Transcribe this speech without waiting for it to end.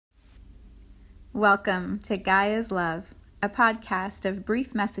Welcome to Gaia's Love, a podcast of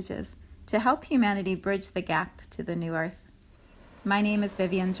brief messages to help humanity bridge the gap to the new earth. My name is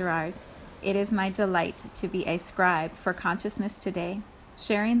Vivian Gerard. It is my delight to be a scribe for consciousness today,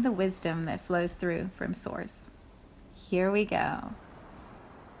 sharing the wisdom that flows through from Source. Here we go.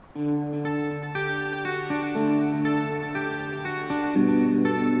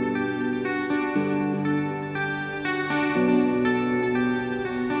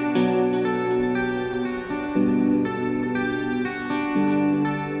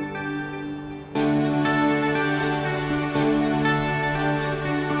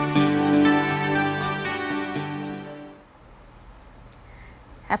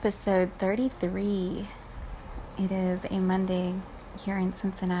 Episode 33. It is a Monday here in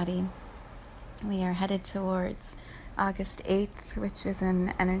Cincinnati. We are headed towards August 8th, which is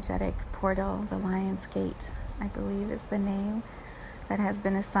an energetic portal. The Lion's Gate, I believe, is the name that has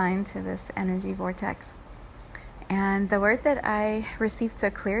been assigned to this energy vortex. And the word that I received so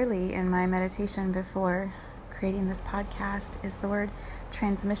clearly in my meditation before creating this podcast is the word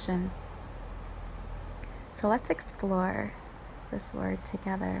transmission. So let's explore this word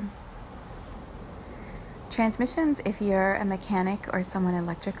together. Transmissions, if you're a mechanic or someone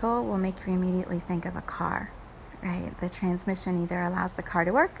electrical, will make you immediately think of a car, right? The transmission either allows the car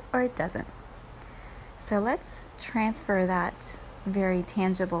to work or it doesn't. So let's transfer that very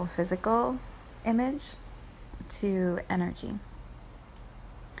tangible physical image to energy.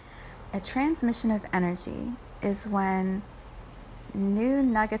 A transmission of energy is when new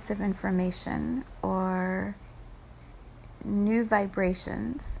nuggets of information or new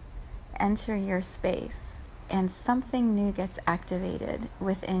vibrations enter your space and something new gets activated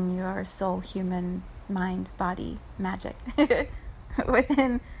within your soul, human, mind, body, magic,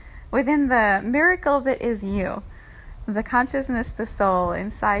 within the miracle that is you, the consciousness, the soul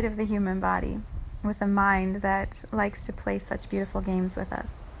inside of the human body, with a mind that likes to play such beautiful games with us.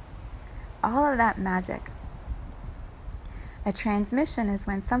 All of that magic. A transmission is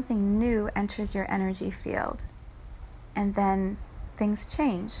when something new enters your energy field. And then things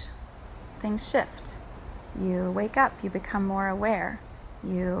change, things shift. You wake up, you become more aware.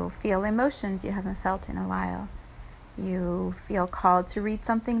 You feel emotions you haven't felt in a while. You feel called to read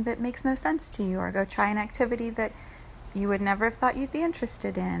something that makes no sense to you, or go try an activity that you would never have thought you'd be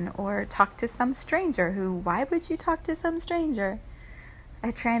interested in, or talk to some stranger who, why would you talk to some stranger?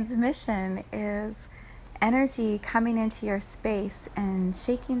 A transmission is energy coming into your space and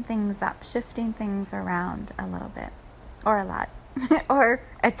shaking things up, shifting things around a little bit. Or a lot, or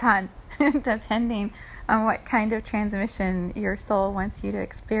a ton, depending on what kind of transmission your soul wants you to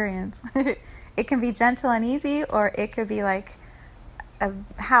experience. It can be gentle and easy, or it could be like a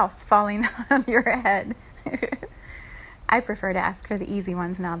house falling on your head. I prefer to ask for the easy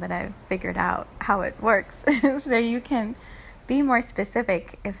ones now that I've figured out how it works. So you can be more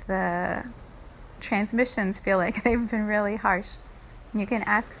specific if the transmissions feel like they've been really harsh. You can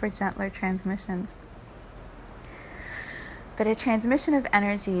ask for gentler transmissions. But a transmission of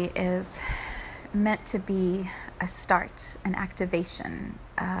energy is meant to be a start, an activation,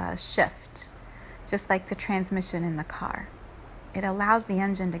 a shift, just like the transmission in the car. It allows the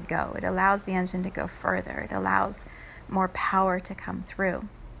engine to go. It allows the engine to go further. It allows more power to come through.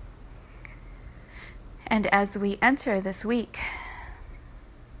 And as we enter this week,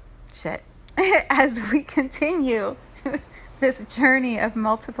 as we continue this journey of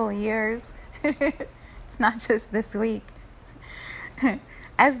multiple years, it's not just this week.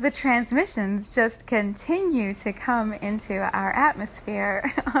 As the transmissions just continue to come into our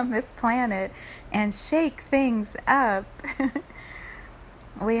atmosphere on this planet and shake things up,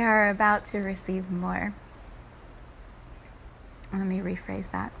 we are about to receive more. Let me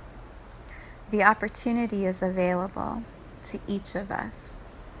rephrase that. The opportunity is available to each of us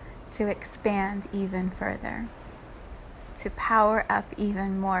to expand even further, to power up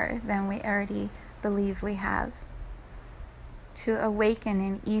even more than we already believe we have, to awaken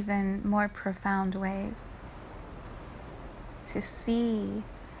in even more profound ways, to see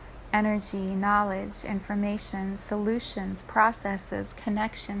energy, knowledge, information, solutions, processes,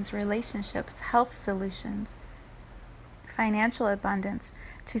 connections, relationships, health solutions, financial abundance,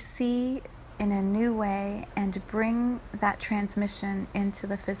 to see in a new way and bring that transmission into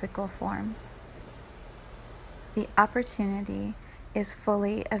the physical form. The opportunity is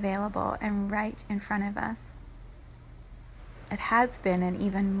fully available and right in front of us. It has been, and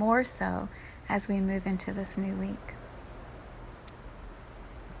even more so as we move into this new week.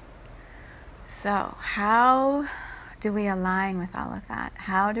 So, how do we align with all of that?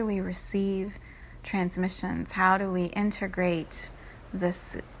 How do we receive transmissions? How do we integrate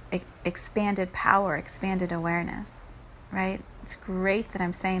this expanded power, expanded awareness, right? It's great that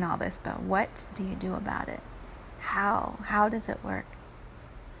I'm saying all this, but what do you do about it? How does it work?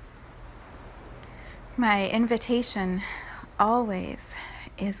 My invitation always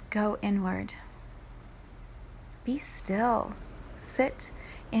is go inward. Be still. Sit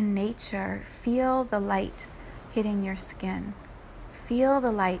in nature. Feel the light hitting your skin. Feel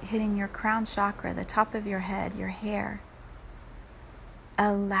the light hitting your crown chakra, the top of your head, your hair.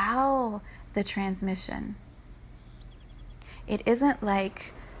 Allow the transmission. It isn't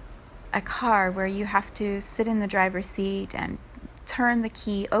like a car where you have to sit in the driver's seat and turn the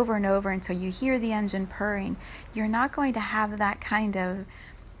key over and over until you hear the engine purring. You're not going to have that kind of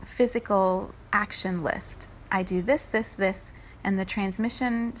physical action list. I do this, this, this, and the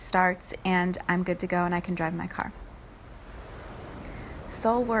transmission starts and I'm good to go and I can drive my car.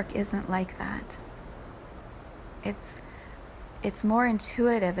 Soul work isn't like that. It's more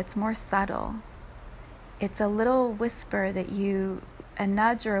intuitive, it's more subtle. It's a little whisper a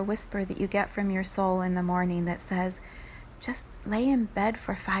nudge or a whisper that you get from your soul in the morning that says, just lay in bed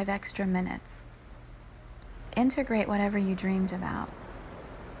for 5 extra minutes. Integrate whatever you dreamed about.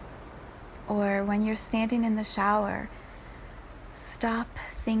 Or when you're standing in the shower, stop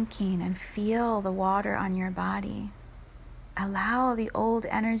thinking and feel the water on your body. Allow the old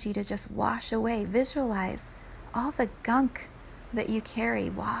energy to just wash away. Visualize all the gunk that you carry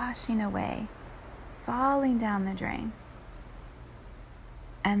washing away, falling down the drain.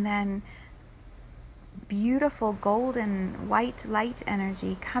 And then beautiful golden white light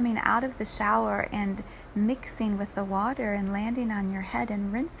energy coming out of the shower and mixing with the water and landing on your head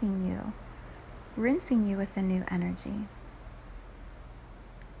and rinsing you with the new energy.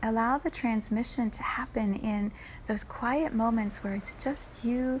 Allow the transmission to happen in those quiet moments where it's just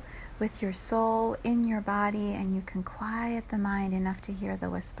you with your soul in your body and you can quiet the mind enough to hear the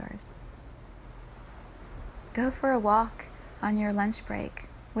whispers. Go for a walk on your lunch break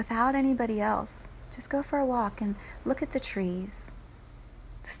without anybody else. Just go for a walk and look at the trees.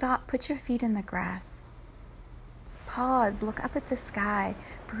 Stop, put your feet in the grass. Pause, look up at the sky.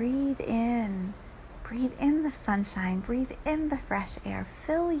 Breathe in the sunshine, breathe in the fresh air,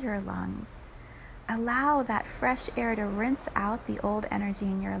 fill your lungs. Allow that fresh air to rinse out the old energy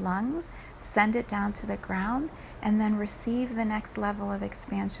in your lungs, send it down to the ground, and then receive the next level of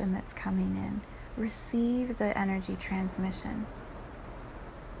expansion that's coming in. Receive the energy transmission.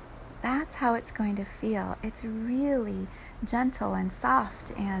 That's how it's going to feel. It's really gentle and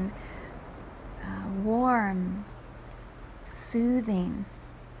soft and warm, soothing.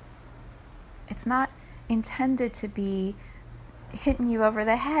 It's not intended to be hitting you over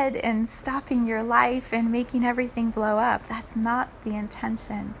the head and stopping your life and making everything blow up. That's not the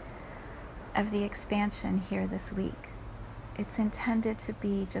intention of the expansion here this week. It's intended to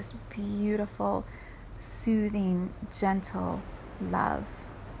be just beautiful, soothing, gentle love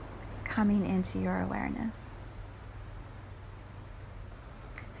coming into your awareness.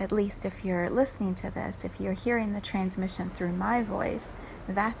 At least if you're listening to this, if you're hearing the transmission through my voice,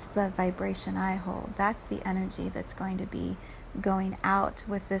 that's the vibration I hold. That's the energy that's going to be going out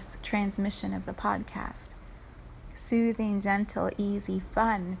with this transmission of the podcast. Soothing, gentle, easy,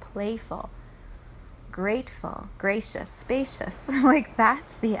 fun, playful, grateful, gracious, spacious. Like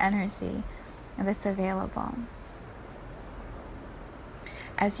that's the energy that's available.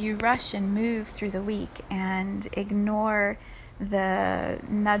 As you rush and move through the week and ignore the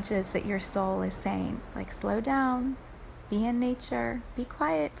nudges that your soul is saying, like slow down, be in nature, be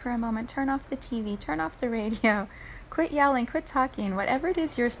quiet for a moment, turn off the TV, turn off the radio, quit yelling, quit talking, whatever it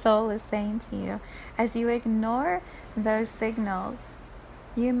is your soul is saying to you. As you ignore those signals,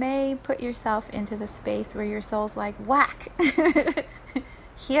 you may put yourself into the space where your soul's like, whack,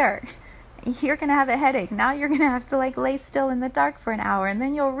 here, you're going to have a headache. Now you're going to have to like lay still in the dark for an hour and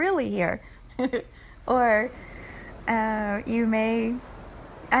then you'll really hear. Or you may,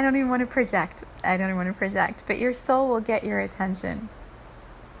 I don't even want to project, but your soul will get your attention.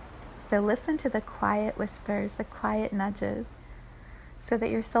 So listen to the quiet whispers, the quiet nudges, so that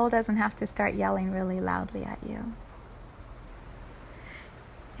your soul doesn't have to start yelling really loudly at you.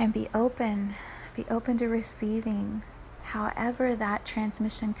 And be open to receiving however that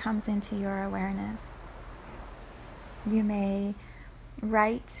transmission comes into your awareness. You may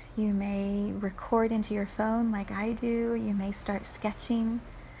write, you may record into your phone like I do, you may start sketching,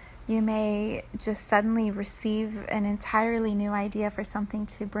 you may just suddenly receive an entirely new idea for something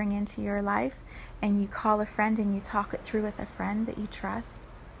to bring into your life, and you call a friend and you talk it through with a friend that you trust.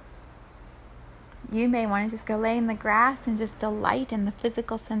 You may want to just go lay in the grass and just delight in the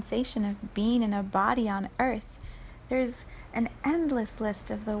physical sensation of being in a body on earth. There's an endless list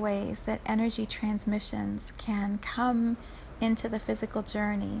of the ways that energy transmissions can come into the physical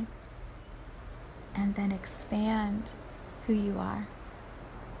journey and then expand who you are.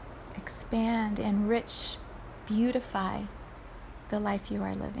 Expand, enrich, beautify the life you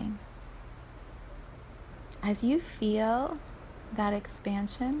are living. As you feel that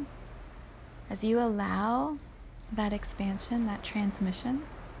expansion, as you allow that expansion, that transmission,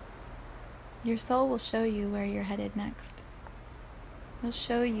 your soul will show you where you're headed next. It'll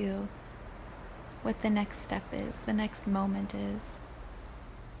show you what the next step is, the next moment is.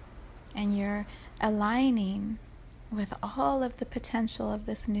 And you're aligning with all of the potential of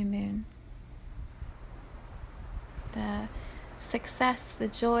this new moon. The success, the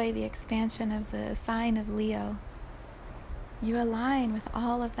joy, the expansion of the sign of Leo. You align with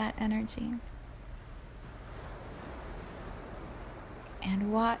all of that energy.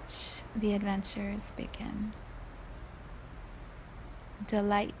 And watch the adventures begin.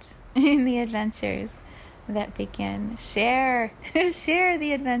 Delight in the adventures that begin. Share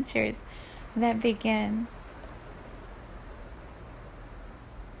the adventures that begin.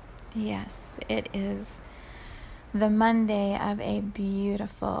 Yes, it is the Monday of a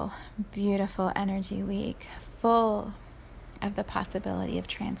beautiful, beautiful energy week, full of the possibility of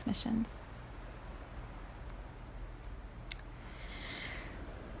transmissions.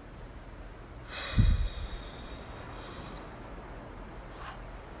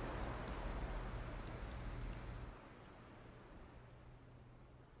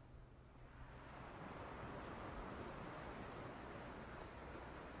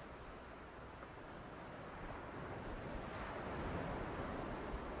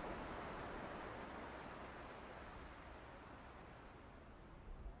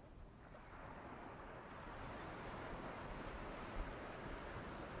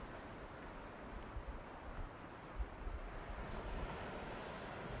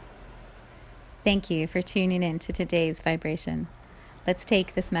 Thank you for tuning in to today's vibration. Let's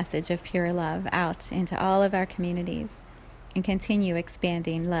take this message of pure love out into all of our communities and continue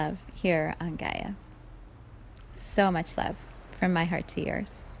expanding love here on Gaia. So much love from my heart to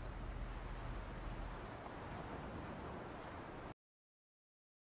yours.